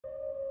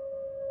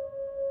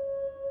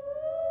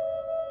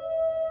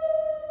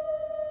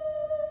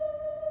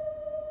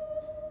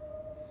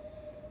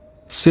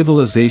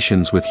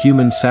Civilizations with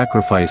Human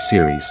Sacrifice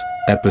Series,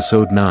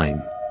 Episode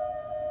 9.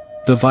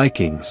 The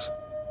Vikings.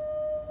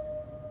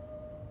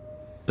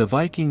 The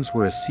Vikings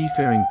were a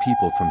seafaring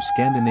people from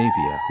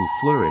Scandinavia who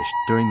flourished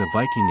during the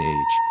Viking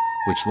Age,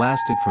 which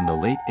lasted from the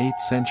late 8th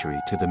century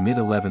to the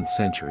mid-11th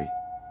century.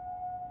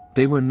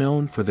 They were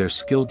known for their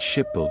skilled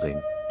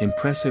shipbuilding,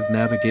 impressive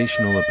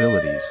navigational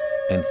abilities,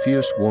 and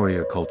fierce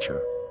warrior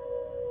culture.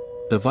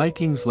 The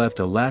Vikings left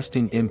a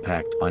lasting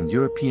impact on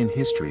European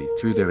history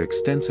through their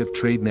extensive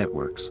trade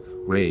networks,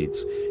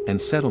 raids,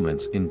 and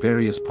settlements in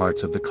various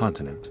parts of the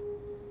continent.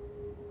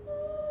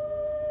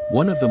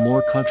 One of the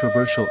more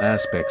controversial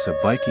aspects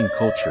of Viking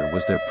culture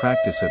was their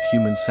practice of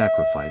human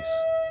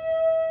sacrifice.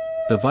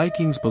 The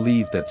Vikings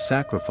believed that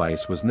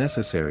sacrifice was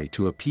necessary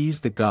to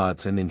appease the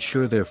gods and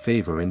ensure their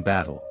favor in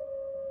battle.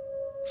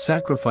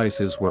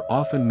 Sacrifices were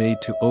often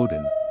made to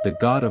Odin, the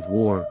god of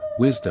war,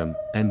 wisdom,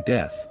 and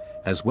death,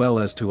 as well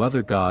as to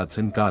other gods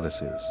and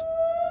goddesses.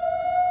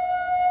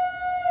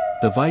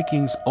 The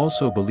Vikings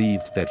also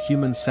believed that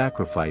human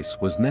sacrifice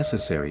was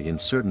necessary in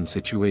certain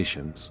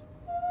situations.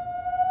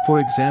 For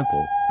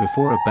example,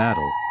 before a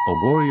battle, a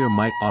warrior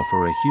might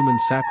offer a human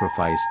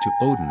sacrifice to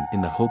Odin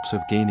in the hopes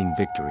of gaining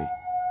victory.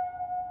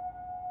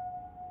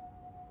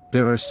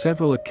 There are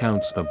several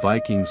accounts of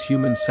Vikings'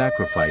 human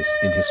sacrifice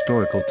in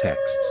historical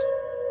texts.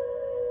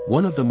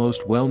 One of the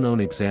most well-known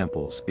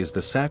examples is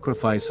the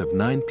sacrifice of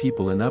 9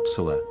 people in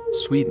Uppsala,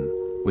 Sweden,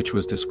 which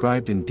was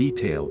described in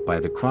detail by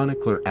the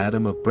chronicler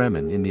Adam of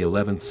Bremen in the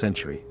 11th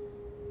century.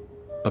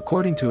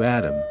 According to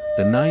Adam,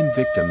 the 9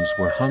 victims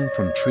were hung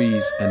from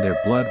trees and their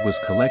blood was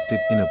collected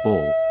in a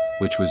bowl,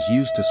 which was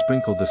used to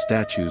sprinkle the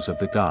statues of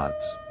the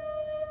gods.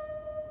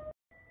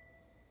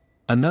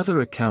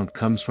 Another account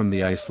comes from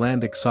the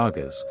Icelandic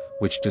sagas,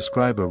 which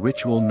describe a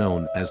ritual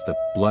known as the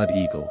blood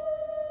eagle.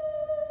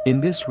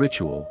 In this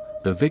ritual,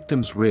 the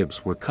victims'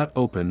 ribs were cut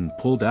open and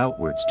pulled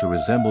outwards to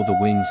resemble the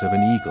wings of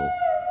an eagle.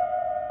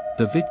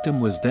 The victim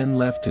was then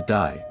left to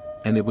die,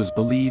 and it was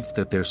believed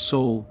that their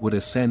soul would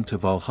ascend to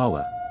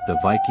VALHALLA, the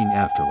Viking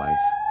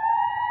afterlife.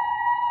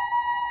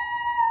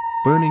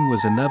 Burning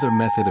was another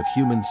method of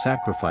human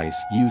sacrifice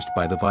used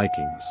by the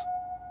Vikings.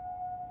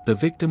 The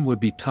victim would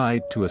be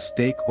tied to a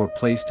stake or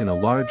placed in a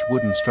large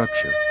wooden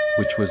structure,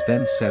 which was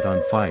then set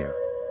on fire.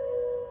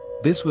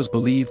 This was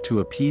believed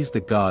to appease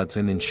the gods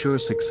and ensure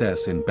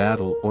success in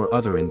battle or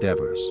other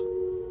endeavors.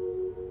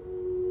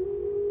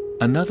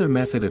 Another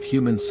method of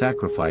human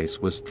sacrifice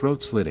was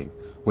throat slitting,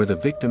 where the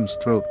victim's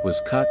throat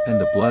was cut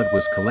and the blood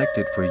was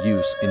collected for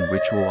use in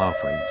ritual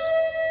offerings.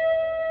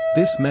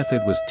 This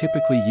method was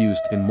typically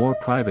used in more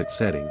private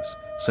settings,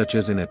 such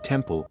as in a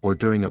temple or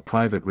during a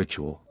private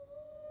ritual.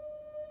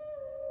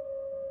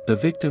 The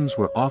victims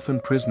were often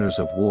prisoners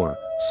of war,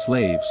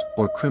 slaves,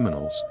 or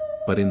criminals,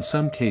 but in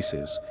some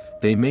cases,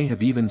 they may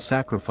have even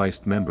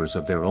sacrificed members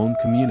of their own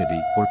community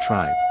or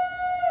tribe.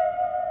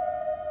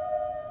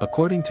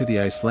 According to the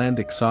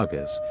Icelandic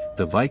sagas,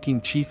 the Viking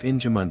chief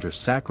Ingimundur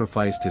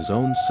sacrificed his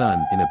own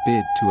son in a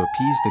bid to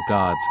appease the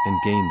gods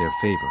and gain their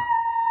favor.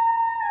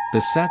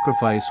 The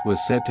sacrifice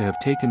was said to have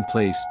taken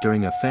place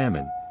during a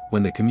famine,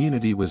 when the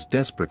community was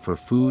desperate for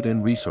food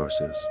and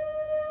resources.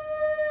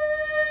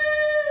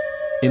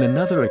 In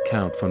another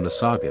account from the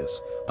sagas,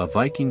 a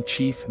Viking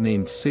chief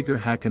named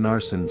Sigurd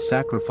Hakanarsson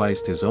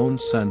sacrificed his own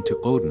son to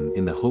Odin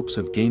in the hopes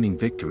of gaining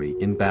victory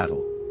in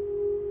battle.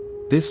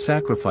 This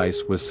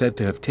sacrifice was said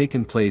to have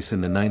taken place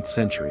in the 9th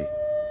century.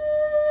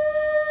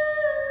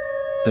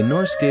 The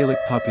Norse Gaelic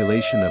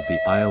population of the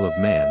Isle of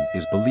Man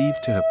is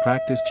believed to have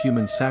practiced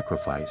human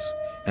sacrifice,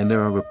 and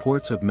there are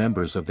reports of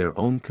members of their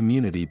own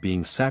community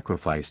being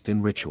sacrificed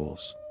in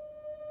rituals.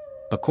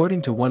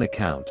 According to one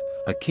account,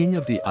 a king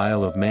of the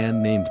Isle of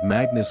Man named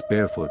Magnus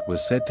Barefoot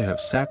was said to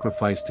have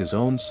sacrificed his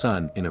own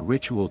son in a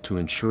ritual to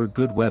ensure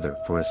good weather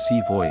for a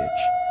sea voyage.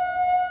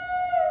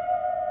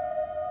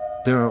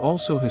 There are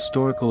also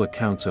historical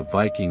accounts of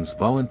Vikings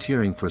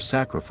volunteering for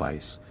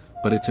sacrifice,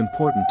 but it's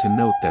important to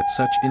note that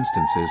such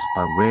instances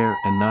are rare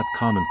and not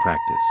common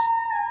practice.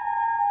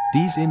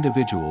 These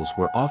individuals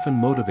were often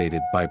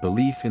motivated by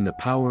belief in the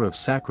power of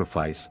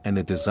sacrifice and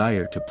a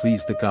desire to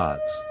please the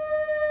gods.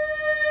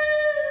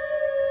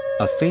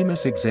 A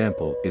famous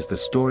example is the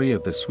story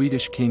of the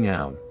Swedish king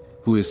Aun,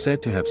 who is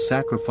said to have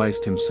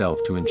sacrificed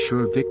himself to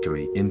ensure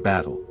victory in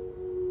battle.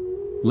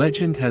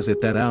 Legend has it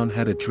that Aun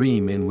had a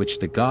dream in which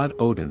the god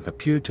Odin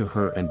appeared to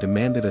her and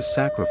demanded a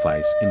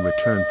sacrifice in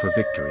return for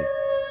victory.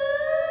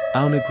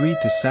 Aun agreed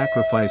to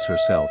sacrifice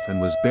herself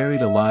and was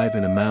buried alive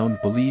in a mound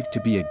believed to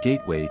be a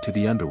gateway to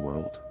the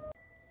underworld.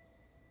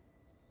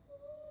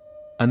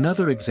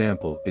 Another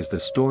example is the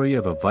story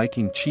of a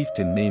Viking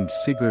chieftain named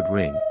Sigurd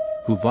Ring,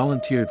 who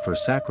volunteered for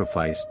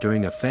sacrifice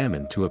during a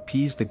famine to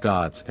appease the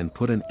gods and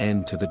put an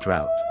end to the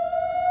drought.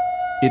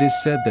 It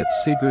is said that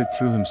Sigurd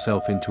threw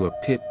himself into a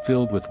pit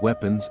filled with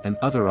weapons and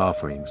other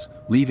offerings,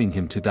 leaving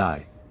him to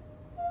die.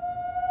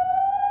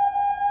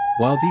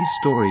 While these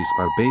stories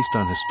are based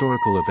on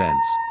historical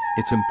events,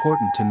 it's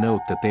important to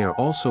note that they are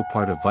also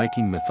part of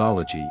Viking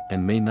mythology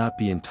and may not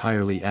be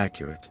entirely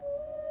accurate.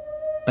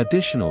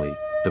 Additionally,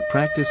 the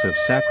practice of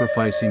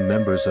sacrificing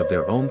members of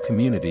their own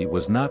community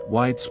was not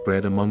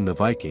widespread among the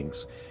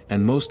Vikings,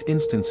 and most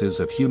instances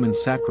of human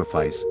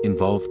sacrifice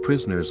involved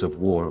prisoners of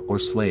war or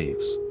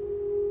slaves.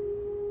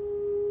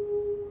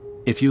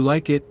 If you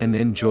like it and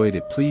enjoyed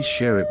it, please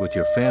share it with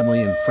your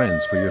family and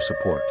friends for your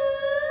support.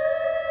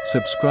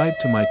 Subscribe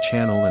to my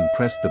channel and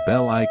press the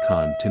bell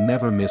icon to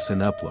never miss an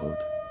upload.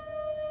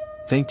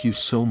 Thank you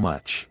so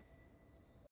much.